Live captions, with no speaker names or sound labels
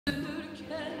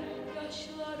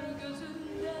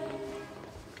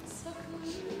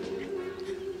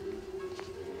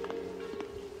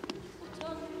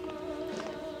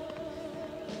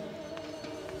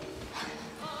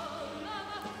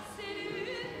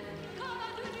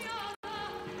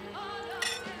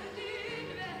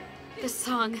This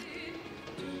song,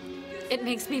 it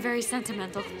makes me very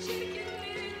sentimental.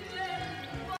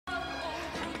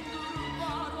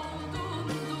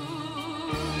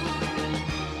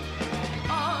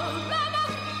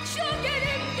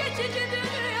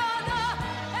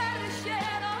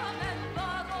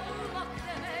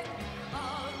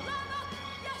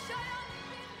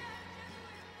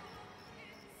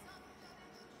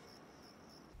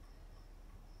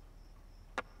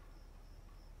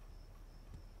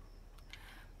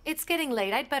 It's getting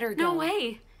late. I'd better go. No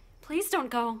way. Please don't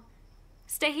go.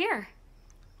 Stay here.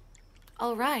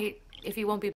 All right, if you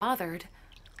won't be bothered.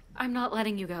 I'm not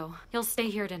letting you go. You'll stay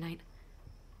here tonight.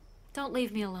 Don't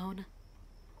leave me alone.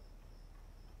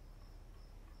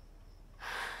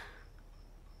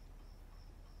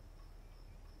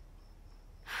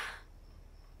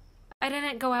 I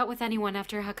didn't go out with anyone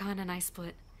after Hakan and I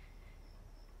split.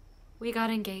 We got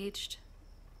engaged.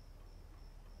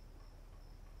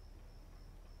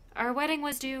 Our wedding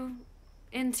was due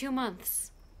in 2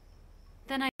 months.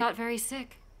 Then I got very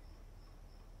sick.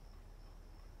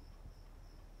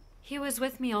 He was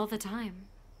with me all the time.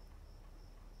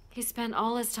 He spent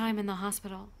all his time in the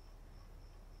hospital.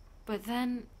 But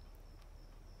then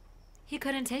he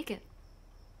couldn't take it.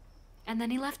 And then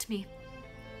he left me.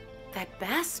 That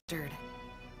bastard.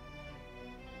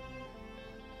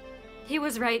 He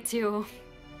was right, too.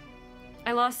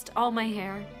 I lost all my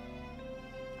hair.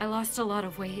 I lost a lot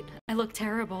of weight. I looked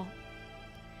terrible.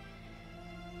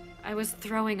 I was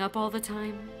throwing up all the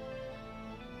time.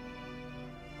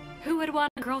 Who would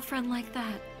want a girlfriend like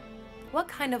that? What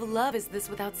kind of love is this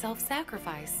without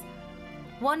self-sacrifice?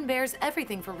 One bears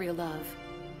everything for real love.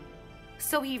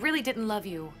 So he really didn't love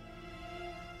you?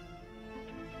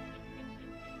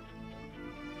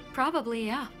 Probably,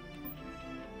 yeah.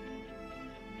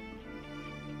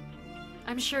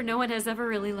 I'm sure no one has ever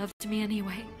really loved me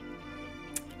anyway.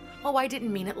 Oh, I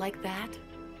didn't mean it like that.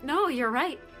 No, you're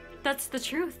right. That's the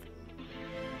truth.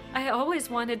 I always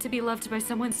wanted to be loved by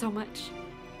someone so much.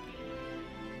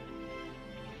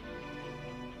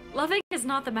 Loving is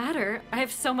not the matter. I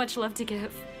have so much love to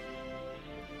give.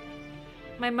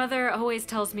 My mother always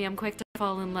tells me I'm quick to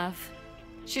fall in love.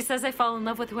 She says I fall in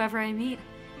love with whoever I meet.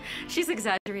 She's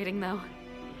exaggerating, though.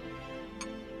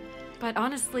 But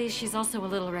honestly, she's also a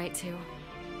little right, too.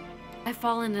 I've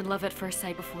fallen in love at first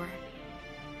sight before.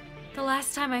 The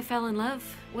last time I fell in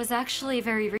love was actually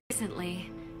very recently,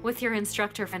 with your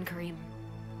instructor friend Kareem.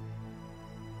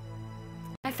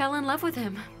 I fell in love with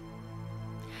him.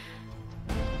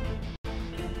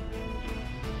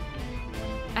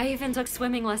 I even took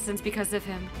swimming lessons because of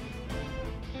him.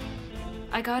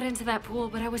 I got into that pool,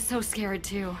 but I was so scared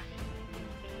too.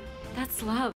 That's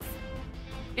love.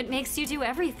 It makes you do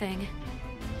everything.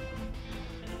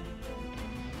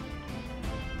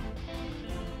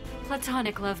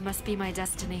 Platonic love must be my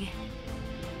destiny.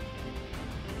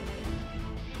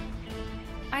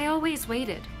 I always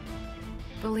waited,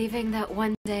 believing that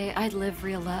one day I'd live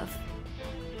real love.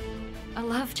 A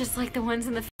love just like the ones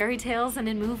in the fairy tales and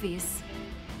in movies.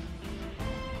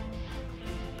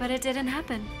 But it didn't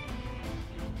happen.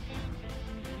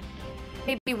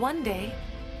 Maybe one day.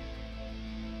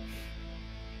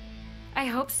 I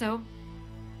hope so.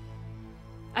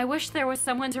 I wish there was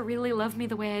someone to really love me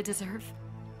the way I deserve.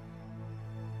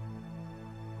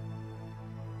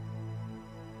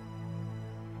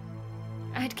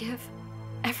 I'd give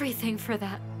everything for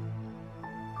that.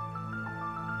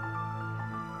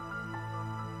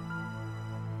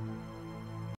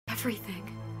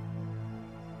 Everything.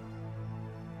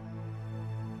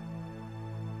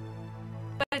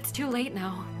 But it's too late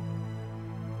now.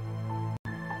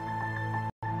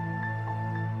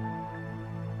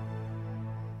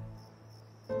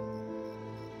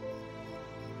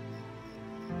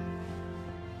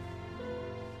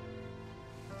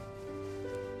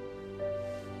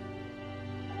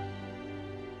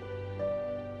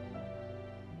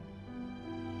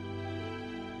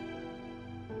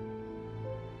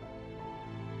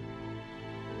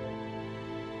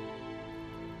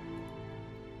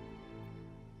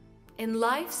 In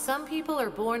life, some people are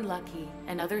born lucky,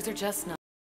 and others are just not.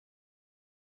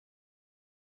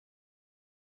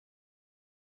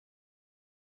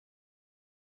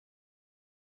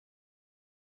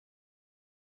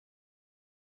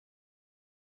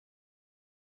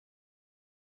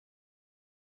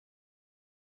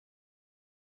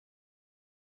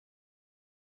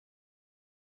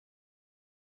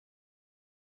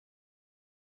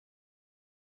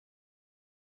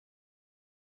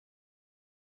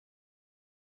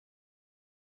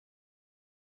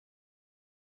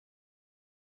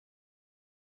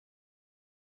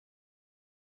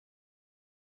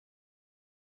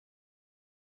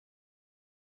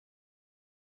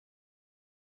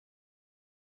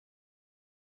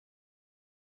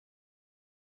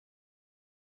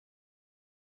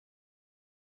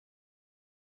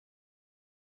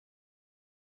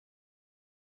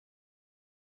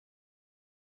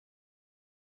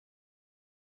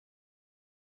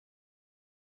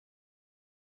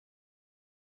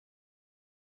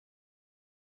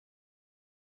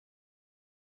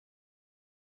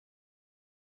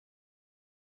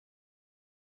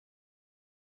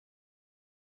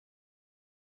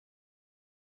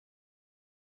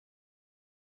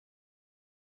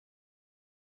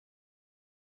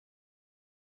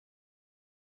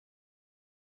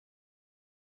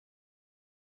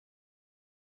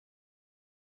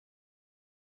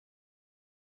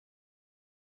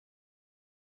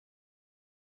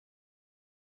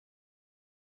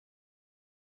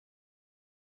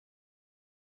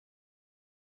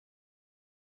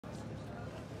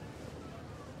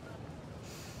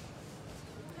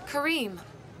 Kareem.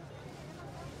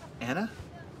 Anna?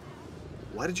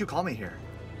 Why did you call me here?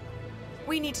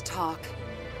 We need to talk.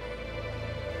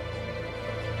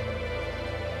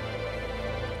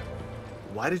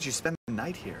 Why did you spend the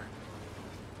night here?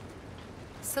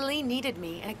 Celine needed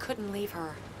me, and I couldn't leave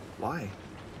her. Why?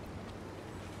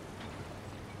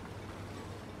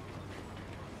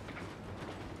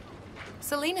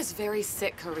 Celine is very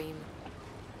sick, Kareem.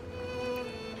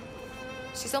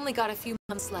 She's only got a few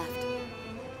months left.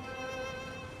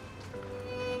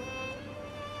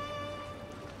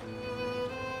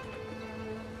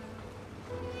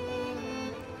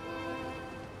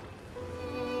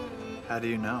 How do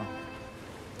you know?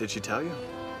 Did she tell you?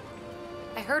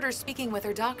 I heard her speaking with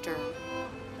her doctor.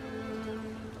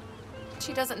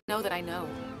 She doesn't know that I know.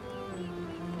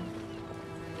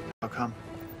 How come?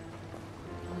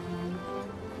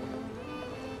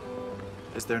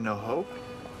 Is there no hope?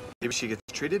 Maybe she gets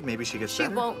treated, maybe she gets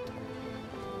better? She won't.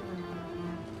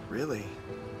 Really?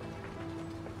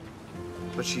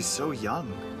 But she's so young.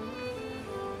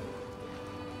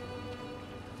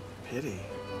 Pity.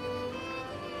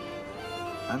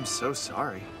 I'm so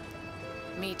sorry.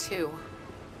 Me too.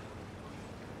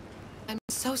 I'm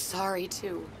so sorry,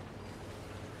 too.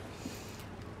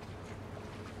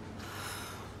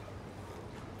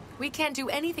 We can't do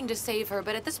anything to save her,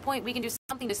 but at this point we can do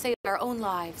something to save our own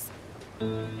lives.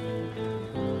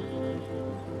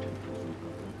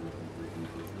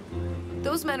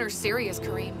 Those men are serious,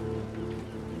 Kareem.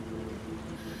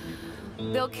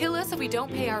 They'll kill us if we don't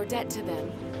pay our debt to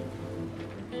them.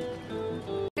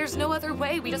 There's no other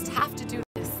way. We just have to do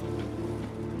this.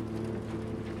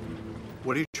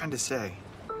 What are you trying to say?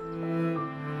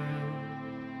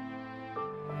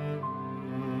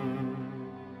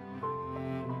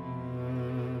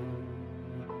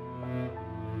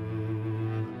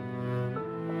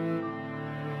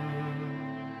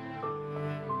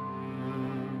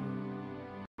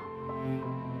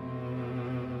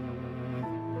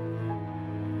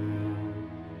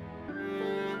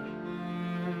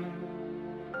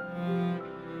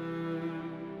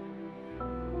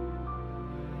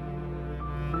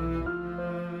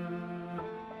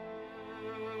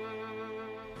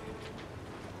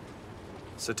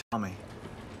 So tell me,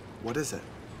 what is it?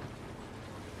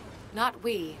 Not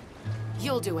we.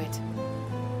 You'll do it.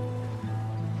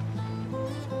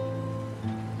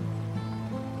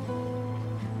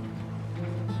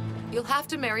 You'll have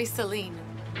to marry Celine.